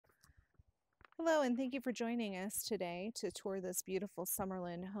Hello, and thank you for joining us today to tour this beautiful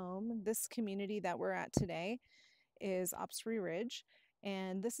Summerlin home. This community that we're at today is Osprey Ridge,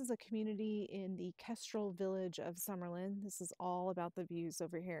 and this is a community in the Kestrel village of Summerlin. This is all about the views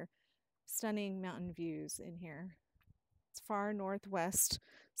over here. Stunning mountain views in here. It's far northwest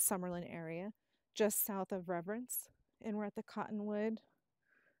Summerlin area, just south of Reverence, and we're at the Cottonwood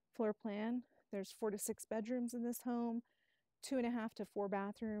floor plan. There's 4 to 6 bedrooms in this home, 2.5 to 4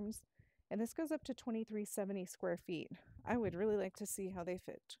 bathrooms, and this goes up to 2370 square feet. I would really like to see how they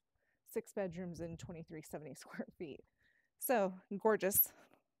fit 6 bedrooms in 2370 square feet. So gorgeous,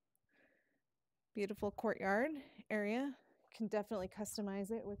 beautiful courtyard area. Can definitely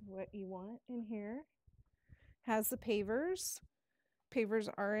customize it with what you want in here. Has the pavers. Pavers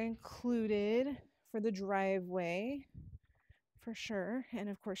are included for the driveway for sure. And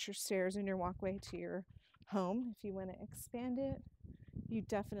of course, your stairs and your walkway to your home. If you want to expand it, you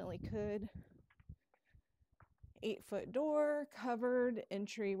definitely could. 8-foot door, covered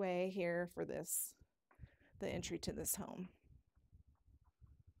entryway here for the entry to this home.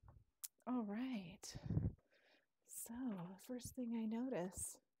 All right. So, first thing I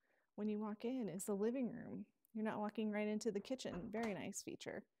notice when you walk in is the living room. You're not walking right into the kitchen. Very nice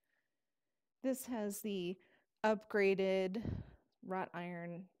feature. This has the upgraded wrought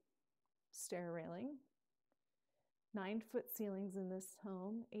iron stair railing. 9-foot ceilings in this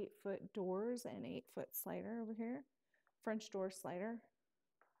home, 8-foot doors, and 8-foot slider over here. French door slider.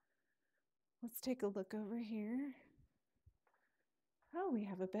 Let's take a look over here. Oh, we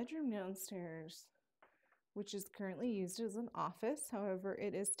have a bedroom downstairs, which is currently used as an office. However,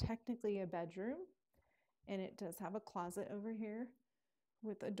 it is technically a bedroom, and it does have a closet over here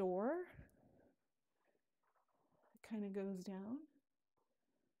with a door. It kind of goes down.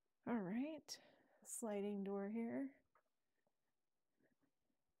 All right, sliding door here.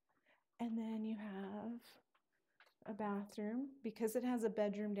 And then you have a bathroom. Because it has a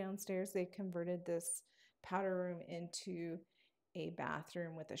bedroom downstairs, they converted this powder room into a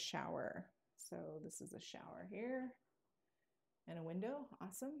bathroom with a shower. So this is a shower here and a window.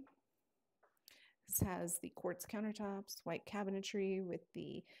 Awesome. This has the quartz countertops, white cabinetry with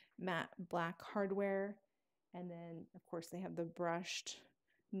the matte black hardware. And then, of course, they have the brushed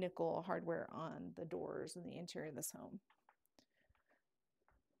nickel hardware on the doors in the interior of this home.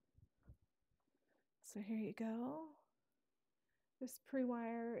 So here you go. This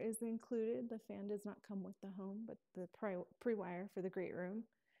pre-wire is included. The fan does not come with the home, but the pre-wire for the great room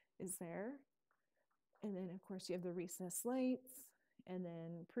is there. And then, of course, you have the recessed lights and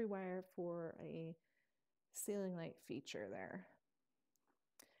then pre-wire for a ceiling light feature there.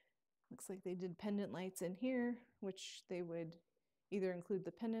 Looks like they did pendant lights in here, which they would either include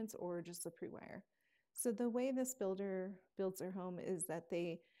the pendants or just the pre-wire. So the way this builder builds their home is that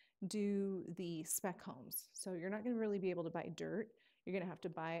they do the spec homes. So you're not going to really be able to buy dirt. You're going to have to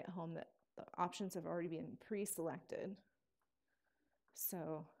buy a home that the options have already been pre-selected.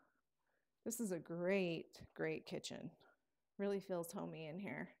 So this is a great, great kitchen. Really feels homey in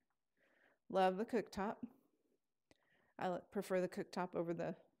here. Love the cooktop. I prefer the cooktop over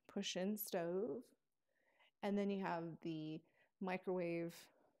the push-in stove. And then you have the microwave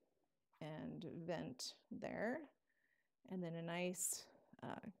and vent there. And then a nice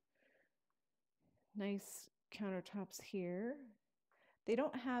countertops here. They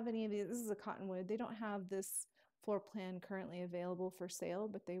don't have any of these. This is a cottonwood. They don't have this floor plan currently available for sale,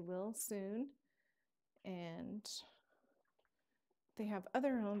 but they will soon. And they have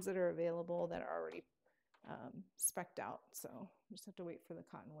other homes that are available that are already spec'd out. So we just have to wait for the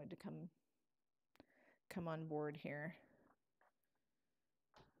cottonwood to come on board here.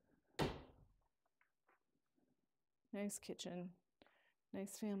 Nice kitchen,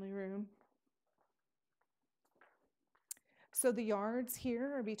 nice family room. So the yards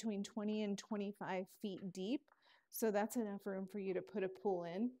here are between 20 and 25 feet deep. So that's enough room for you to put a pool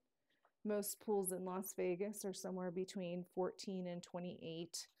in. Most pools in Las Vegas are somewhere between 14 and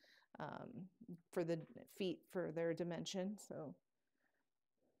 28 for the feet for their dimension. So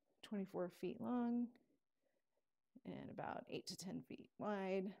 24 feet long and about 8 to 10 feet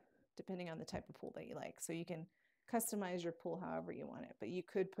wide, depending on the type of pool that you like. So you can customize your pool however you want it, but you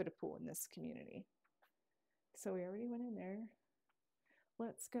could put a pool in this community. So we already went in there.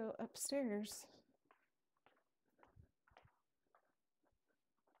 Let's go upstairs.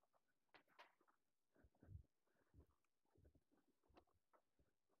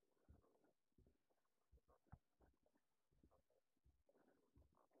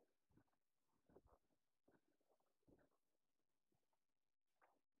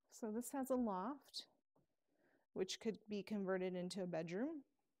 So this has a loft, which could be converted into a bedroom.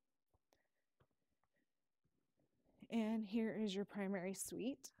 And here is your primary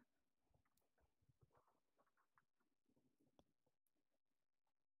suite.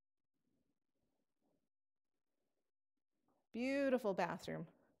 Beautiful bathroom.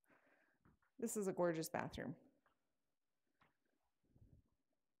 This is a gorgeous bathroom.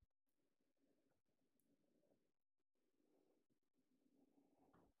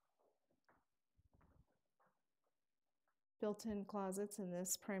 Built-in closets in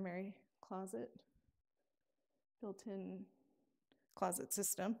this primary closet. Built-in closet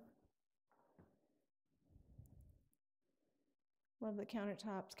system. Love the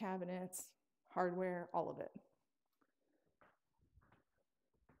countertops, cabinets, hardware, all of it.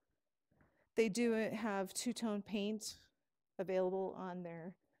 They do have two-tone paint available on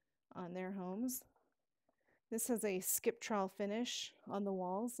their homes. This has a skip trowel finish on the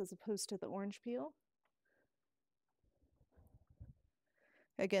walls as opposed to the orange peel.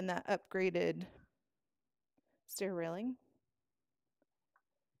 Again, that upgraded stair railing.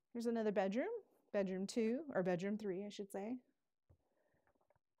 Here's another bedroom, bedroom 2, or bedroom 3, I should say.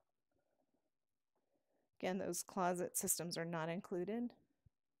 Again, those closet systems are not included.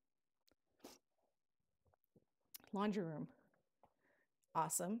 Laundry room,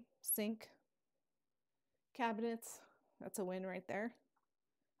 awesome. Sink, cabinets, that's a win right there.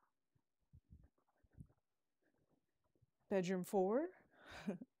 Bedroom 4,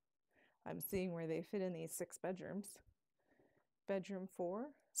 I'm seeing where they fit in these 6 bedrooms. Bedroom 4,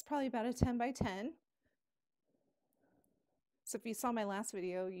 it's probably about a 10 by 10. So if you saw my last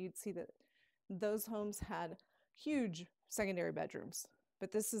video, you'd see that those homes had huge secondary bedrooms,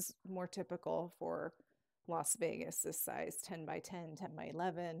 but this is more typical for Las Vegas, this size, 10 by 10, 10 by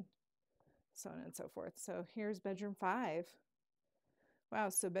 11, so on and so forth. So here's bedroom 5. Wow,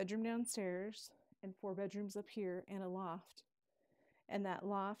 so bedroom downstairs and 4 bedrooms up here and a loft. And that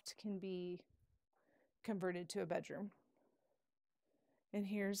loft can be converted to a bedroom. And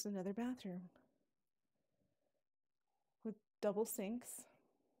here's another bathroom with double sinks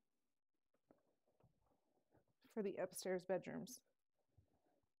for the upstairs bedrooms.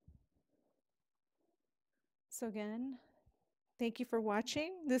 So again, thank you for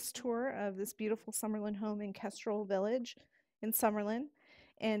watching this tour of this beautiful Summerlin home in Kestrel Village in Summerlin.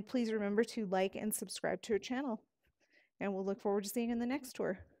 And please remember to like and subscribe to our channel. And we'll look forward to seeing you in the next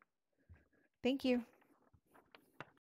tour. Thank you.